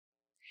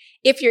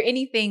If you're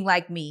anything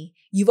like me,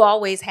 you've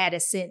always had a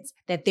sense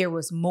that there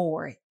was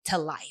more to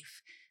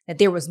life, that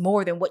there was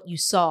more than what you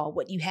saw,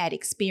 what you had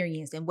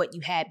experienced, and what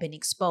you had been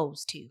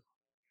exposed to.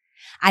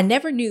 I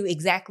never knew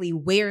exactly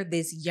where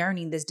this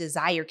yearning, this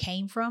desire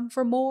came from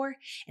for more,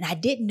 and I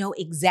didn't know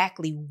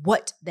exactly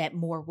what that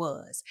more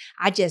was.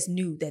 I just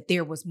knew that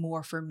there was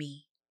more for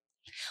me.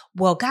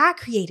 Well, God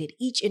created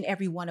each and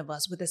every one of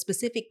us with a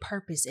specific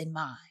purpose in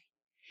mind.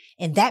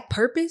 And that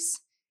purpose,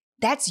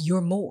 that's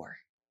your more.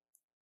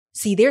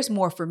 See, there's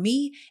more for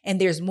me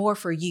and there's more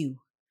for you.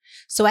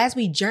 So as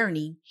we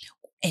journey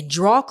and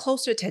draw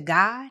closer to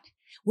God,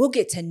 we'll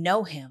get to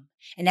know him.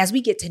 And as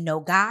we get to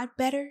know God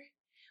better,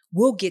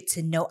 we'll get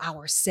to know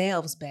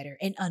ourselves better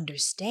and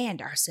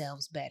understand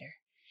ourselves better.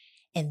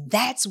 And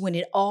that's when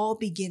it all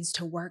begins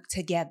to work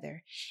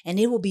together and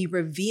it will be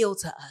revealed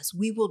to us.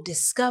 We will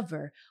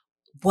discover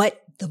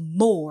what the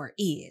more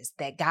is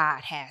that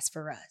God has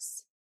for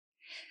us.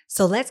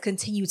 So let's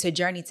continue to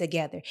journey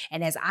together.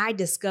 And as I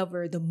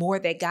discover the more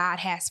that God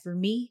has for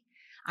me,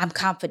 I'm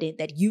confident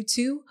that you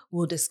too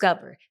will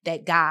discover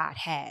that God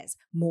has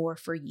more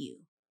for you.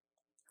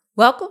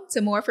 Welcome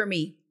to More For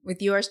Me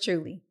with yours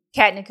truly,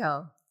 Kat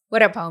Nicole.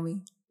 What up,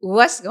 homie?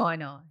 What's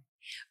going on?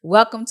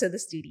 Welcome to the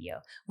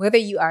studio. Whether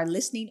you are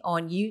listening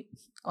on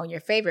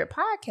your favorite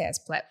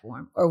podcast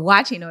platform or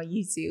watching on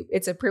YouTube,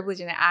 it's a privilege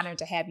and an honor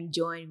to have you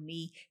join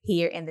me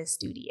here in the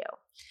studio.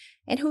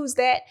 And who's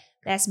that?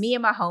 That's me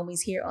and my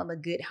homies here on the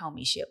Good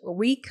Homieship, where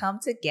we come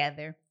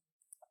together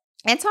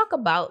and talk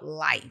about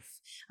life.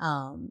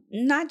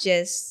 Not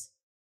just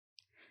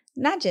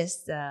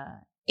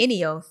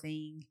any old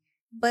thing,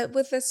 but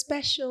with a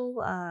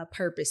special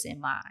purpose in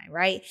mind,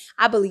 right?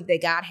 I believe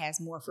that God has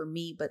more for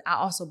me, but I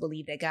also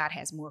believe that God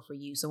has more for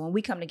you. So when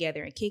we come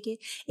together and kick it,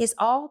 it's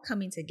all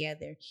coming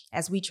together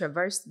as we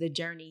traverse the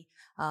journey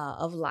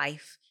of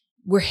life.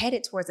 We're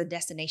headed towards a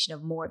destination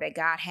of more that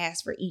God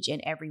has for each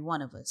and every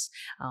one of us.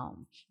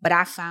 But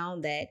I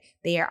found that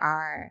there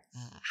are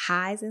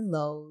highs and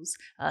lows,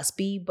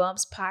 speed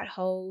bumps,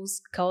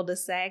 potholes,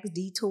 cul-de-sacs,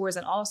 detours,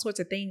 and all sorts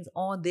of things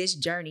on this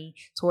journey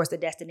towards the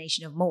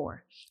destination of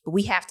more. But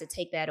we have to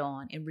take that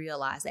on and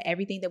realize that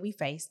everything that we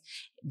face,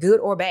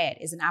 good or bad,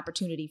 is an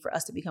opportunity for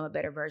us to become a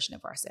better version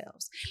of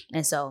ourselves.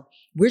 And so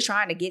we're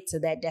trying to get to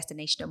that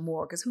destination of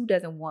more because who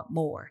doesn't want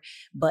more?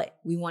 But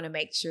we want to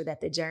make sure that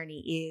the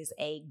journey is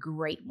a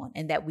great one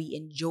and that we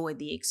enjoy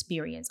the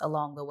experience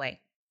along the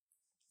way.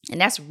 And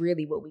that's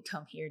really what we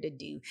come here to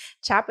do.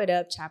 Chop it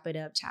up, chop it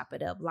up, chop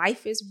it up.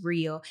 Life is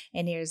real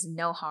and there's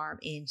no harm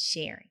in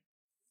sharing.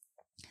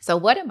 So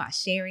what am I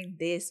sharing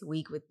this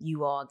week with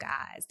you all,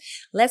 guys?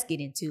 Let's get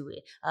into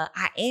it.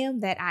 I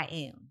am that I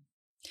am.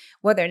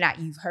 Whether or not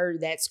you've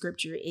heard that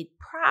scripture, it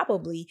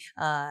probably,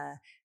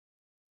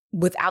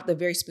 without the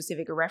very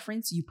specific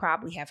reference, you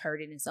probably have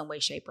heard it in some way,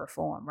 shape, or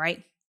form,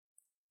 right?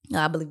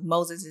 I believe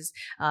Moses is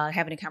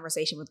having a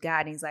conversation with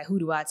God, and he's like, who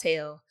do I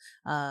tell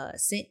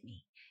sent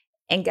me?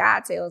 And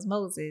God tells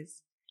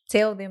Moses,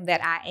 tell them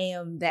that I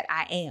am that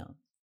I am.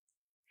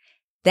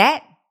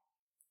 That,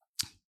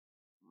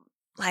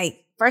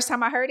 like, first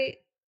time I heard it,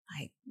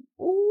 like,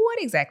 what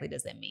exactly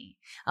does that mean?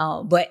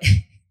 But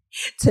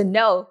to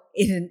know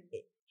in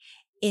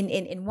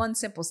one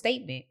simple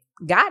statement,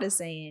 God is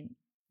saying,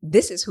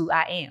 this is who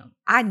I am.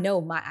 I know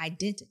my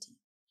identity.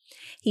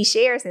 He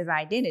shares his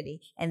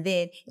identity. And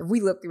then if we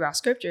look throughout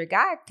scripture,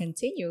 God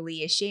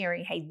continually is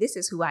sharing, hey, this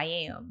is who I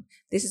am.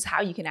 This is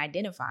how you can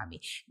identify me.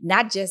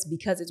 Not just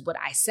because it's what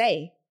I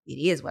say. It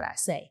is what I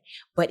say,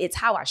 but it's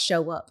how I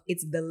show up.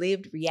 It's the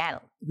lived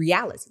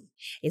reality.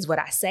 It's what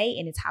I say,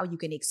 and it's how you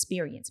can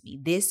experience me.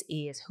 This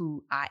is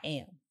who I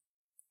am.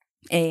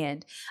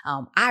 And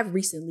I've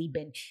recently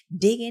been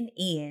digging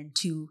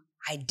into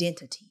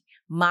identity,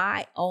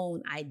 my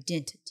own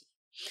identity.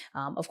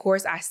 Of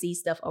course, I see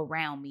stuff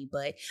around me,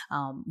 but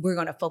we're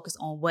going to focus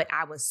on what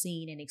I was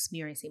seeing and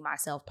experiencing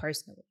myself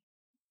personally.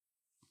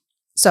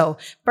 So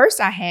first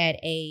I had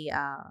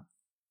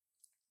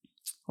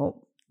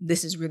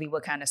this is really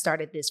what kind of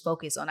started this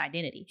focus on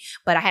identity.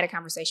 But I had a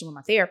conversation with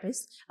my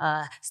therapist,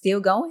 still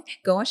going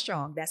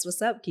strong. That's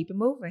what's up. Keep it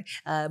moving.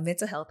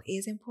 Mental health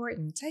is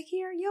important. Take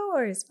care of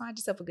yours. Find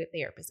yourself a good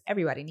therapist.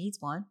 Everybody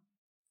needs one.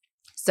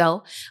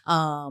 So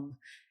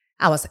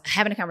I was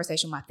having a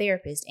conversation with my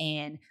therapist,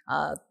 and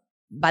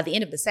by the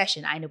end of the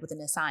session, I ended up with an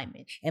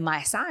assignment. And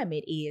my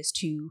assignment is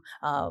to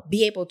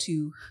be able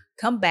to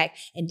come back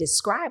and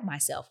describe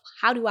myself.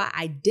 How do I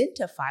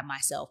identify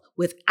myself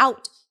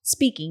without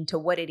speaking to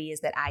what it is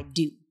that I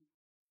do?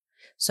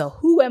 So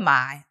who am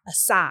I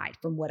aside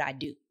from what I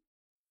do?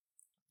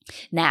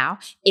 Now,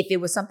 if it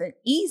was something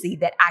easy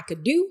that I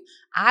could do,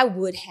 I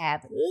would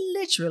have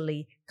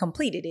literally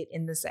completed it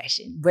in the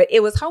session. But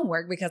it was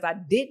homework because I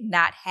did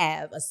not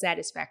have a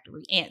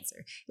satisfactory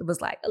answer. It was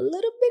like a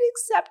little bit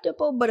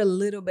acceptable, but a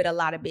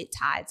lot of bit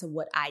tied to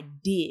what I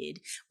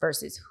did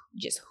versus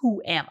just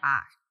who am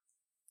I.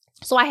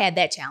 So I had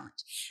that challenge.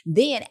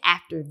 Then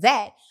after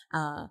that,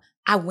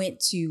 I went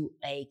to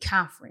a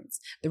conference,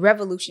 the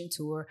Revolution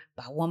Tour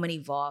by Woman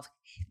Evolve.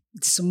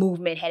 It's a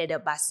movement headed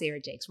up by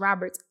Sarah Jakes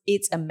Roberts.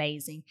 It's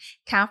amazing.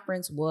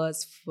 Conference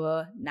was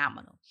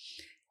phenomenal.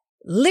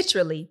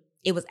 Literally,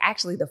 it was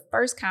actually the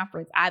first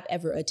conference I've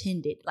ever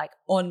attended, like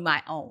on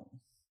my own.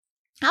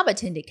 I've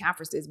attended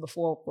conferences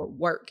before for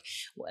work.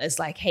 It's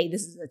like, hey,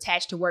 this is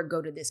attached to work.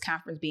 Go to this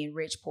conference, being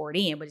rich, poured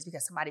in, but it's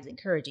because somebody's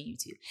encouraging you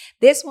to.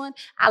 This one,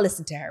 I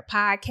listened to her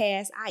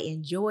podcast. I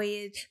enjoy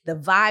it. The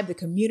vibe, the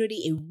community,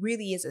 it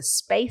really is a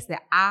space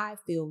that I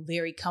feel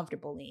very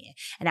comfortable in.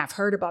 And I've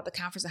heard about the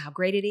conference and how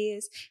great it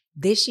is.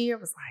 This year, I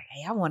was like,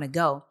 hey, I want to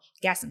go.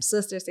 Got some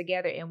sisters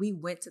together and we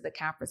went to the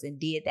conference and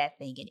did that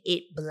thing and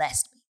it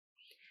blessed me.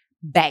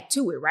 Back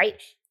to it, right?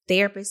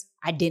 Therapist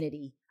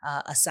identity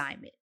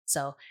assignment.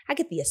 So I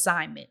get the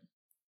assignment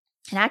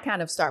and I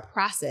kind of start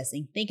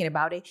processing, thinking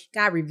about it.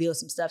 God revealed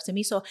some stuff to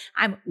me. So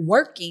I'm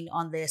working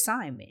on the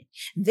assignment.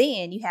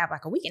 Then you have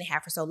like a week and a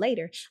half or so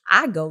later,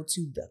 I go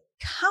to the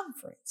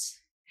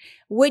conference.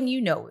 Wouldn't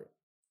you know it?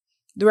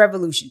 The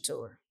Revolution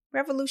Tour.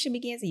 Revolution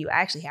begins. And you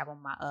actually have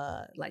on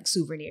my like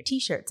souvenir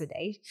t-shirt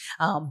today.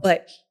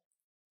 But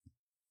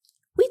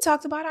we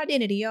talked about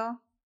identity, y'all.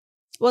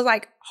 Was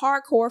like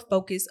hardcore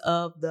focus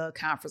of the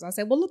conference. I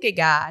said, well, look at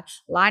God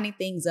lining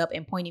things up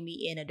and pointing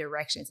me in a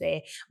direction.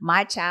 Say,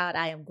 my child,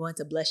 I am going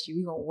to bless you.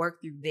 We're going to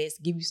work through this,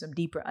 give you some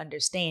deeper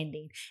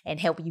understanding and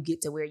help you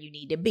get to where you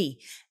need to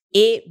be.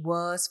 It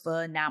was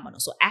phenomenal.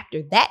 So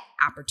after that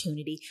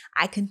opportunity,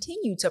 I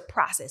continued to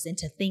process and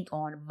to think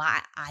on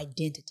my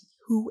identity.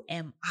 Who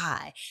am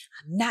I?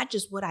 I'm not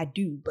just what I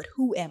do, but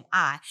who am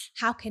I?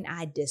 How can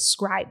I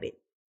describe it?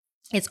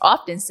 It's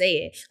often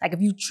said, like,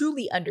 if you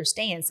truly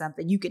understand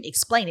something, you can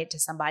explain it to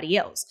somebody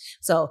else.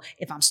 So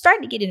if I'm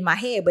starting to get it in my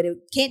head, but it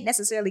can't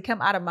necessarily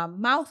come out of my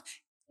mouth,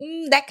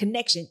 that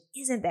connection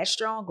isn't that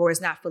strong or it's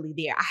not fully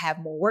there. I have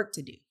more work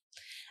to do.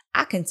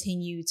 I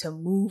continue to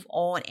move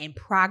on and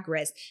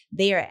progress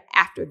there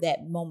after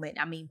that moment.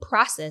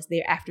 Process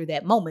there after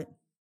that moment.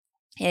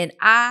 And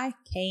I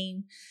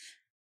came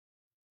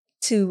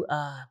to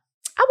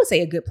I would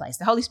say a good place.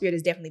 The Holy Spirit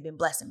has definitely been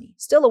blessing me.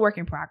 Still a work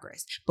in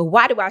progress. But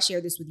why do I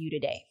share this with you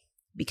today?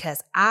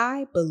 Because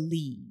I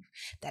believe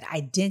that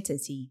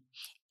identity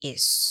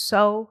is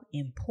so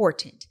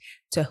important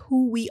to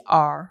who we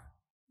are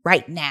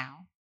right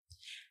now,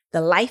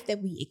 the life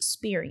that we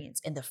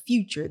experience, and the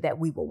future that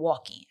we will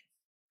walk in.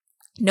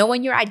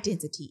 Knowing your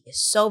identity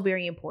is so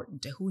very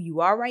important to who you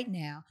are right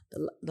now,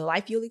 the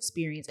life you'll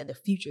experience, and the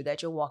future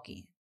that you'll walk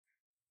in.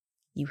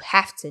 You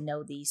have to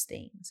know these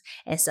things.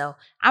 And so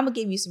I'm going to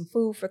give you some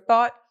food for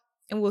thought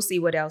and we'll see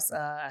what else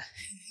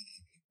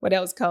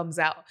comes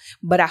out.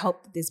 But I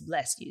hope that this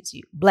blesses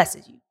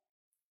you.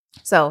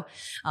 So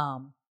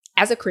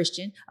as a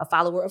Christian, a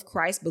follower of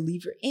Christ,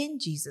 believer in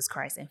Jesus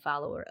Christ, and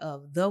follower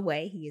of the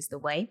way, he is the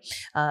way,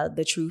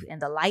 the truth,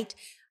 and the light,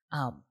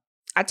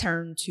 I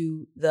turn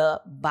to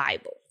the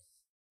Bible.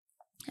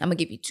 I'm going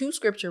to give you two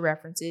scripture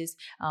references,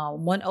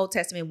 one Old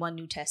Testament, one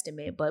New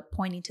Testament, but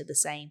pointing to the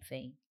same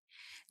thing.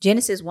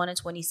 Genesis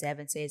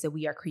 1:27 says that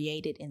we are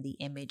created in the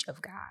image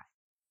of God.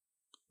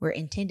 We're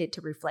intended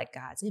to reflect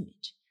God's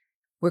image.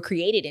 We're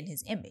created in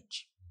his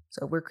image.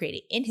 So if we're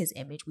created in his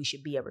image, we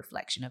should be a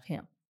reflection of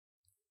him.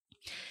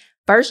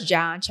 1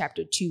 John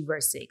chapter 2,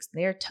 verse 6.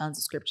 There are tons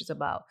of scriptures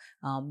about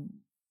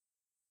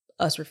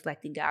us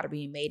reflecting God or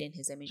being made in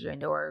his image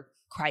or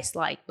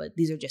Christ-like, but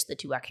these are just the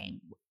two I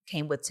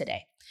came with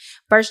today.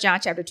 1 John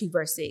chapter 2,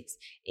 verse 6.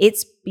 It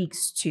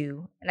speaks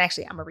to, and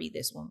actually I'm going to read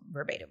this one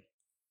verbatim.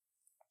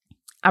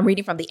 I'm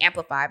reading from the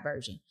Amplified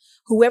version.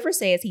 Whoever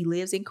says he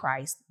lives in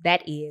Christ,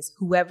 that is,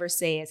 whoever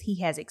says he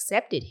has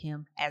accepted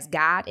him as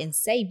God and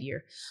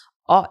Savior,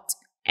 ought,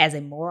 as a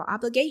moral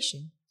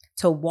obligation,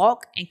 to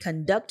walk and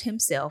conduct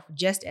himself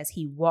just as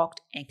he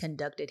walked and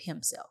conducted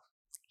himself,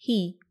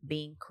 he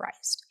being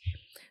Christ.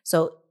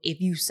 So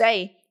if you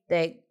say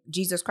that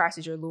Jesus Christ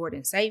is your Lord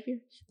and Savior,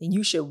 then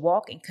you should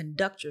walk and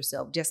conduct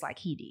yourself just like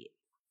he did.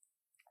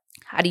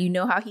 How do you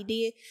know how he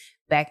did?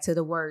 Back to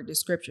the word, the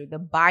scripture, the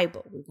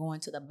Bible. We're going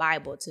to the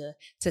Bible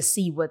to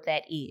see what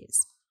that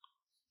is.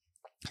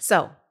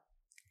 So,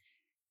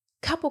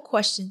 couple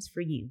questions for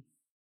you.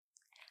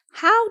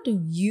 How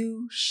do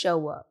you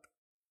show up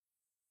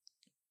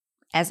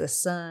as a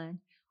son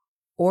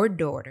or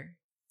daughter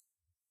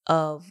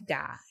of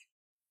God?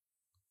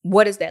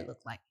 What does that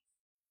look like?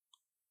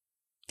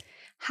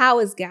 How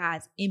is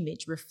God's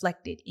image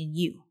reflected in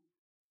you?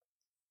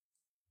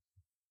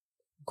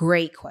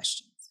 Great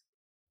questions.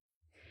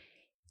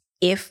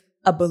 If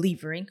a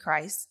believer in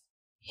Christ,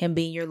 him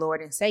being your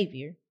Lord and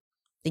Savior,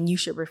 then you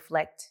should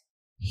reflect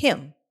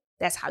him.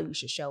 That's how you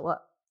should show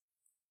up.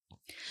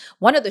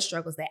 One of the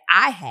struggles that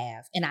I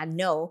have, and I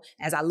know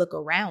as I look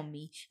around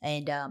me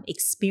and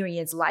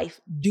experience life,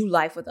 do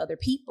life with other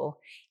people,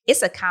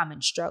 it's a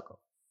common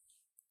struggle.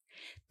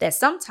 That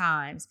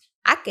sometimes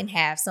I can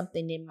have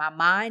something in my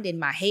mind, in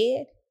my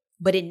head,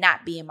 but it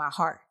not be in my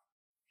heart.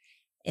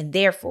 And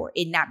therefore,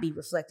 it not be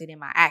reflected in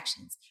my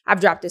actions.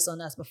 I've dropped this on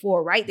us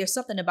before, right? There's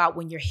something about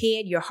when your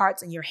head, your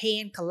hearts, and your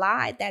hand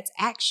collide, that's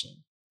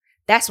action.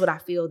 That's what I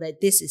feel that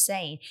this is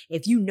saying.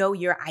 If you know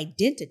your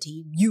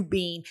identity, you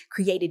being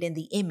created in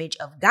the image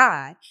of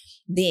God,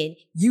 then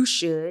you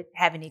should,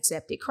 having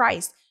accepted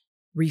Christ,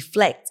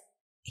 reflect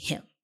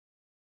him.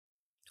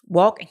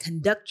 Walk and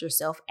conduct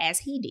yourself as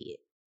he did.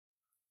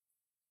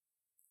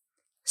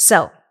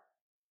 So,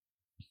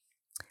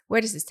 where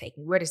does this take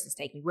me? Where does this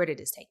take me? Where did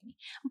this take me?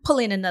 I'm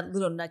pulling another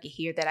little nugget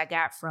here that I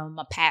got from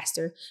a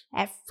pastor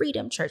at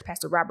Freedom Church,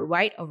 Pastor Robert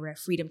White over at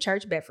Freedom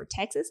Church, Bedford,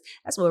 Texas.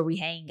 That's where we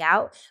hang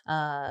out,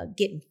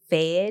 getting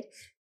fed.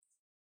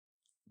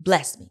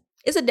 Bless me.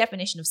 It's a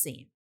definition of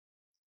sin.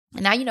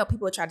 And now,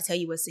 people try to tell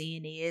you what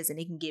sin is, and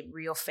it can get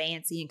real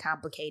fancy and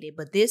complicated.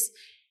 But this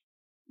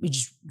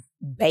is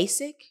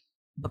basic,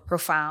 but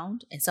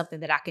profound, and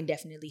something that I can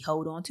definitely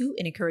hold on to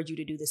and encourage you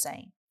to do the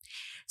same.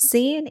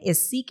 Sin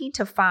is seeking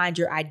to find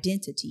your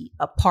identity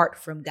apart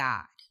from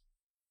God.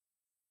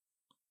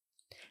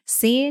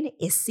 Sin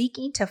is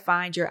seeking to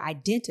find your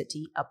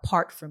identity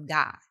apart from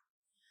God.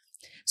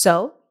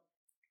 So,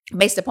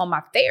 based upon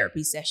my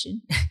therapy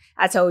session,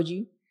 I told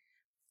you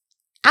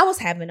I was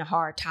having a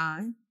hard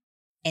time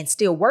and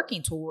still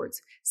working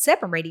towards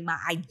separating my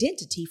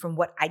identity from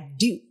what I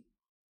do.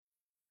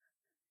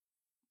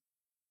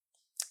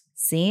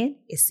 Sin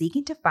is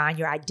seeking to find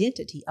your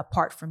identity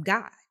apart from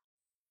God.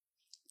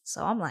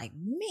 So I'm like,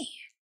 man,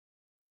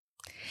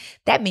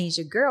 that means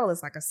your girl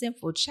is like a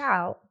sinful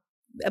child,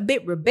 a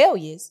bit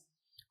rebellious,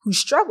 who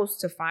struggles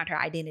to find her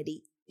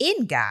identity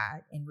in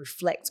God and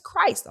reflects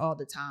Christ all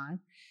the time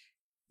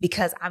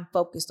because I'm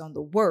focused on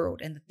the world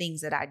and the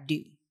things that I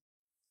do.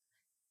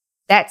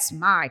 That's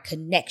my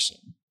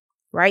connection,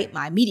 right?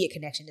 My immediate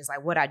connection is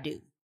like what I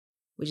do,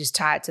 which is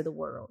tied to the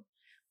world.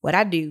 What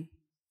I do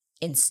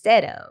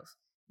instead of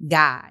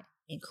God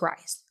and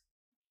Christ.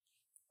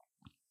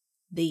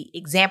 The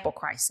example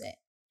Christ set.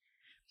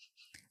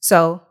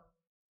 So,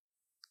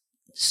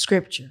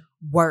 scripture,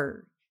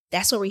 word,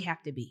 that's where we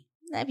have to be.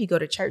 Now, if you go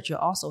to church, you'll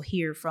also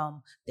hear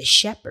from the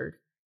shepherd,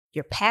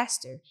 your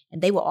pastor,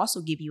 and they will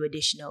also give you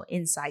additional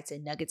insights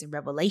and nuggets and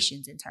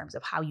revelations in terms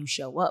of how you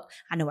show up.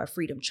 I know at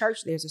Freedom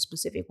Church, there's a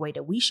specific way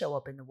that we show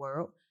up in the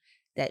world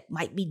that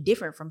might be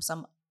different from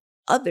some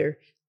other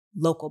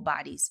local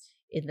bodies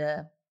in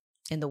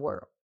the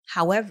world.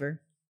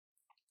 However,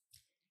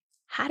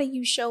 how do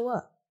you show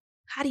up?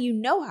 How do you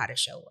know how to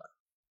show up?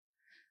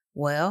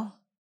 Well,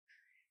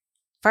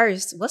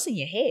 first, what's in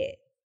your head?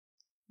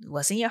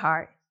 What's in your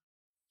heart?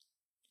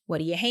 What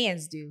do your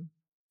hands do?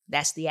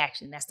 That's the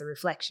action. That's the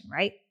reflection,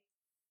 right?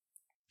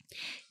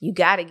 You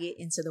got to get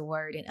into the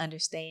word and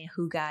understand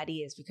who God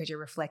is because you're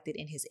reflected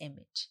in his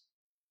image.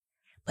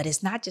 But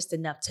it's not just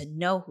enough to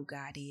know who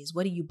God is.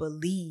 What do you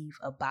believe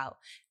about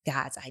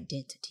God's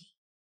identity?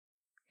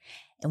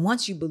 And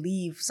once you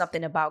believe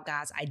something about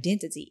God's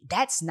identity,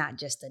 that's not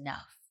just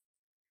enough.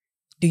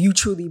 Do you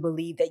truly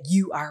believe that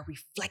you are a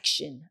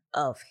reflection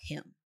of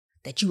him,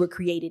 that you were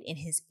created in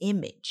his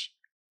image?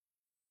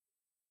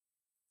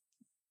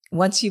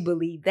 Once you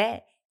believe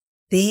that,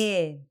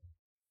 then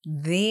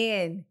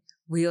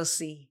we'll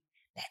see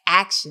that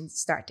actions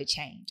start to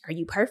change. Are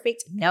you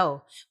perfect?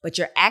 No, but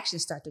your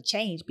actions start to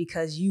change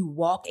because you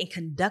walk and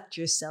conduct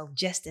yourself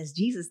just as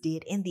Jesus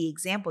did in the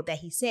example that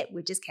he set,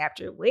 which is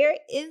captured where?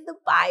 In the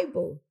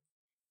Bible.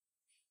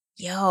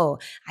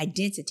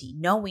 Identity,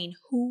 knowing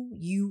who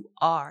you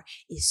are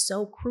is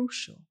so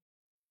crucial.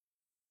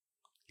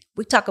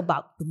 We talk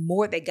about the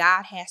more that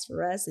God has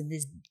for us and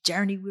this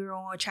journey we're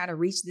on, trying to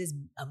reach this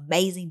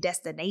amazing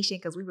destination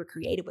because we were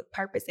created with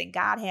purpose and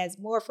God has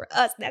more for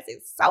us. That's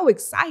so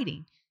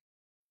exciting.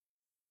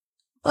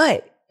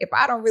 But if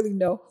I don't really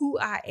know who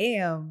I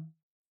am,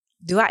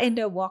 do I end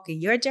up walking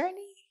your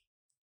journey?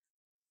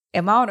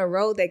 Am I on a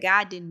road that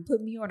God didn't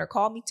put me on or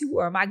call me to?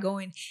 Or am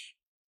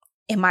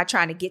I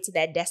trying to get to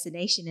that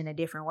destination in a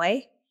different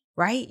way?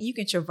 Right? You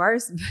can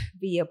traverse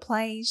via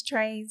planes,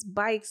 trains,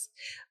 bikes,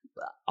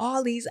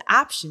 all these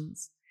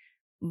options.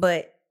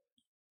 But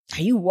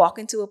are you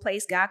walking to a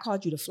place God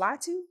called you to fly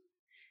to?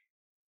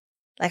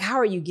 Like, how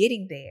are you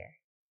getting there?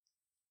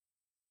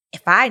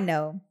 If I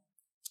know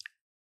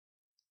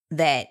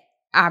that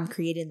I'm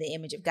created in the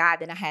image of God,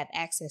 then I have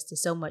access to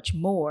so much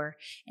more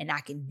and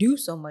I can do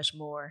so much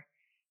more.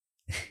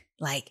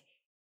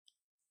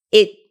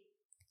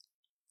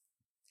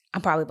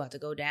 I'm probably about to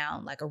go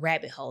down like a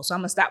rabbit hole. So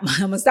I'm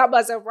gonna stop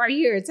myself right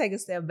here and take a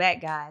step back,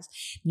 guys.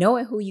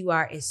 Knowing who you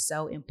are is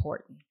so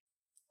important.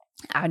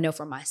 I know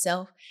for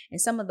myself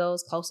and some of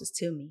those closest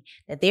to me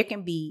that there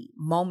can be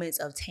moments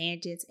of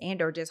tangents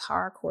and or just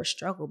hardcore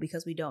struggle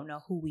because we don't know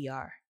who we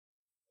are.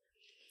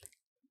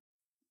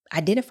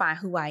 Identifying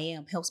who I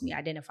am helps me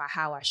identify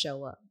how I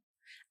show up.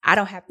 I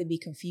don't have to be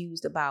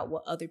confused about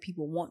what other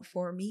people want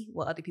for me,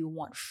 what other people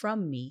want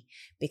from me,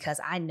 because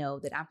I know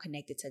that I'm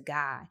connected to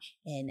God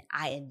and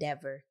I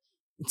endeavor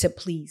to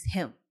please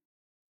him.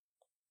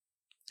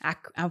 I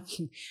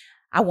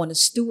want to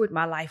steward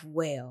my life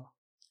well,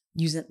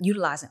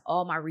 utilizing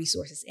all my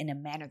resources in a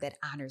manner that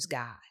honors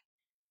God.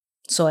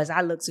 So as I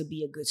look to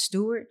be a good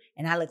steward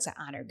and I look to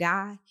honor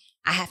God,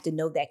 I have to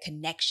know that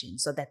connection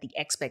so that the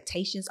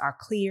expectations are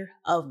clear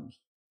of me.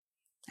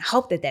 I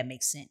hope that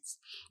makes sense.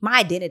 My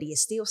identity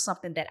is still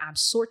something that I'm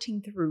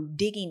sorting through,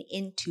 digging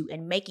into,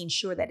 and making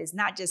sure that it's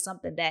not just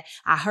something that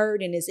I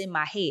heard and is in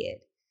my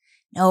head.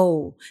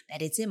 No,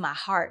 that it's in my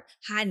heart,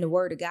 hiding the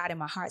word of God in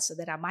my heart so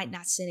that I might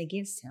not sin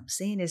against him.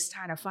 Sin is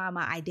trying to find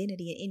my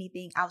identity in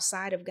anything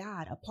outside of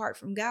God, apart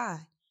from God.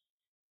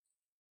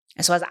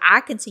 And so as I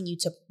continue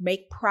to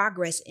make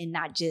progress in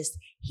not just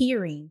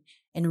hearing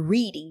and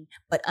reading,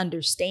 but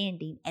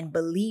understanding and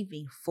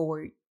believing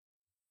for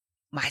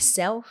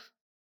myself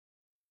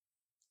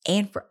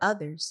and for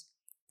others,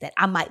 that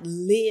I might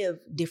live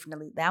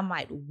differently, that I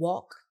might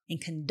walk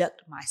and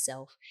conduct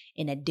myself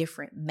in a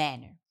different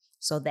manner,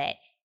 so that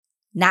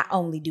not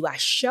only do I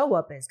show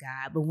up as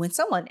God, but when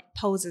someone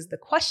poses the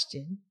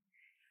question,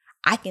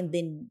 I can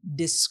then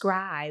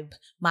describe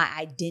my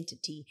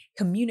identity,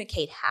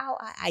 communicate how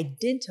I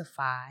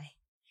identify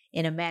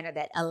in a manner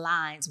that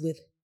aligns with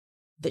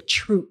the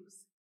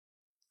truth,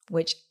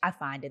 which I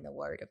find in the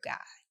Word of God.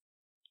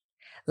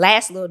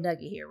 Last little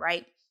nugget here,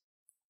 right?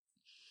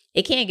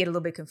 It can get a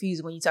little bit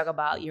confusing when you talk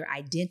about your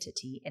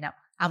identity. And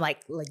I'm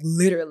like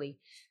literally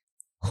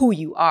who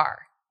you are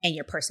and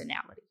your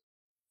personality.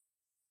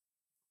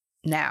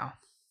 Now,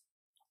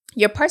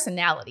 your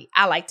personality,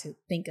 I like to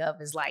think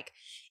of as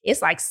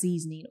it's like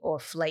seasoning or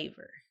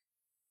flavor.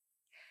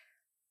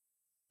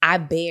 I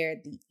bear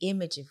the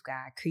image of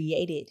God,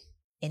 created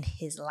in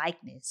his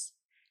likeness,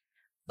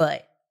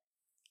 but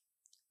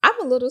I'm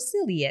a little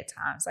silly at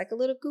times, like a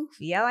little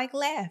goofy. I like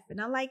laughing.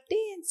 I like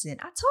dancing.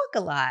 I talk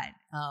a lot.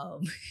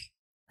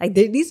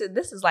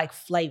 This is like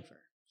flavor.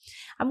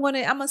 I'm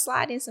gonna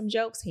slide in some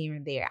jokes here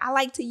and there. I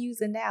like to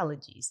use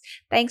analogies.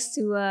 Thanks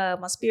to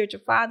my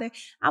spiritual father,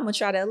 I'm gonna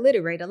try to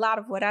alliterate a lot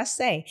of what I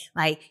say.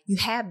 Like, you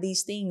have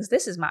these things.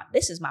 This is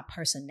my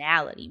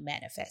personality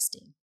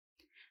manifesting,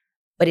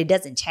 but it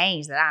doesn't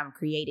change that I'm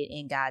created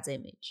in God's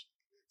image.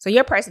 So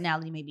your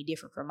personality may be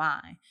different from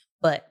mine,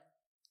 but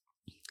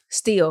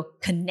still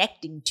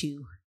connecting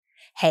to,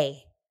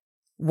 hey,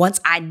 once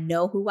I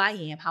know who I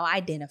am, how I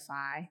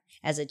identify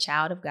as a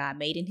child of God,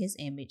 made in his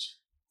image,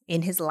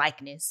 in his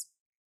likeness,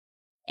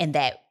 and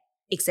that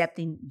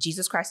accepting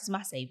Jesus Christ as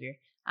my Savior,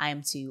 I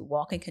am to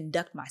walk and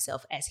conduct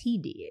myself as he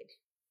did.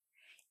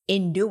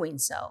 In doing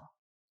so,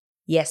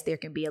 yes, there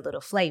can be a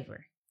little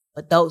flavor,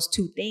 but those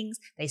two things,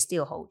 they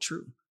still hold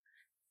true.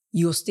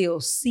 You'll still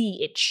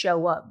see it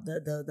show up.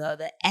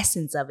 The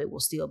essence of it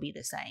will still be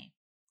the same.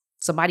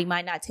 Somebody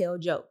might not tell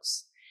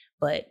jokes,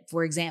 but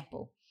for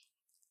example,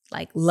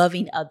 like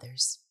loving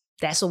others.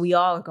 That's what we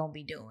all are going to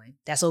be doing.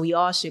 That's what we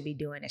all should be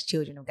doing as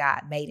children of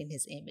God, made in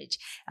his image,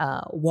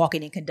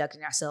 walking and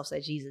conducting ourselves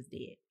as Jesus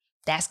did.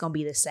 That's going to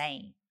be the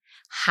same.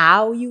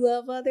 How you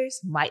love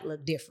others might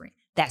look different.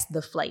 That's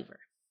the flavor.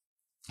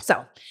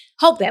 So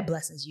hope that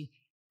blesses you.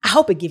 I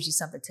hope it gives you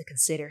something to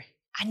consider.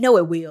 I know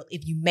it will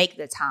if you make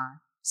the time,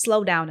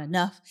 slow down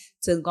enough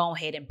to go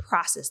ahead and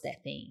process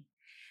that thing.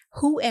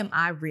 Who am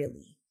I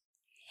really?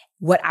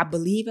 What I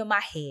believe in my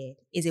head,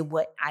 is it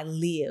what I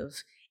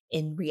live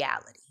in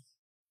reality?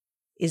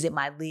 Is it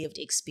my lived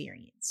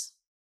experience?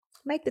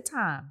 Make the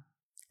time.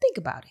 Think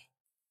about it.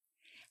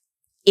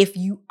 If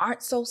you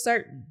aren't so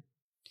certain,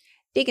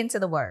 dig into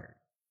the word.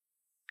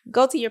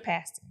 Go to your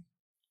pastor.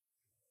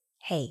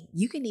 Hey,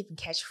 you can even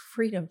catch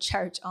Freedom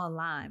Church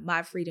online,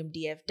 My Freedom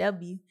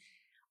DFW,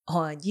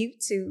 on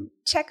YouTube.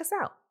 Check us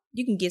out.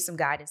 You can get some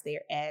guidance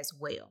there as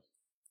well.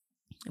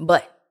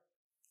 But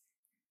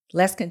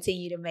let's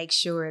continue to make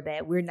sure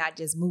that we're not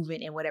just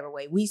moving in whatever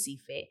way we see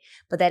fit,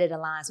 but that it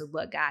aligns with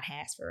what God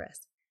has for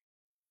us.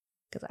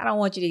 Because I don't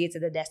want you to get to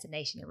the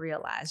destination and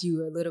realize you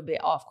were a little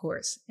bit off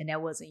course and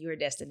that wasn't your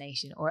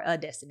destination or a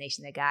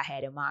destination that God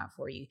had in mind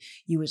for you.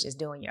 You were just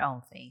doing your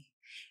own thing.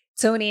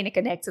 Tune in and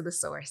connect to the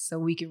source so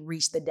we can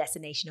reach the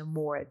destination of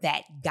more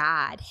that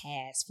God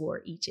has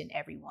for each and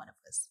every one of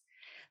us.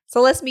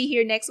 So let's meet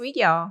here next week,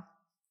 y'all.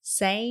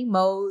 Same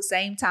mode,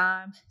 same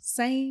time,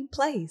 same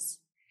place.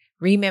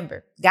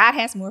 Remember, God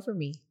has more for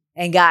me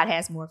and God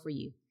has more for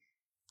you.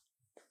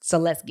 So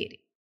let's get it.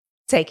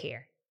 Take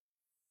care.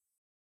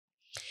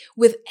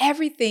 With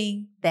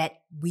everything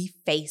that we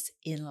face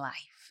in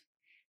life,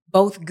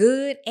 both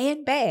good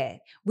and bad,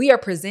 we are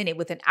presented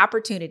with an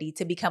opportunity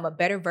to become a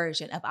better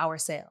version of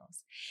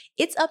ourselves.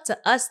 It's up to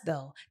us,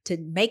 though, to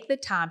make the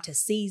time to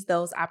seize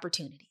those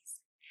opportunities.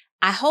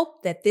 I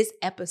hope that this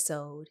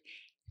episode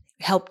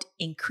helped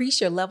increase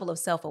your level of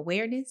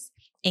self-awareness,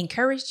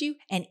 encouraged you,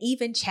 and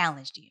even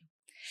challenged you.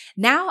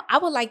 Now, I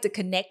would like to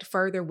connect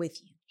further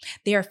with you.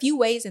 There are a few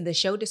ways in the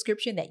show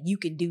description that you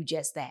can do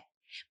just that.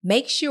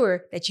 Make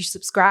sure that you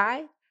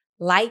subscribe,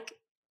 like,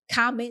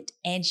 comment,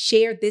 and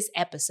share this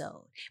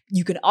episode.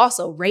 You can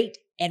also rate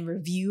and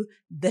review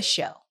the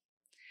show.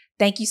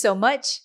 Thank you so much.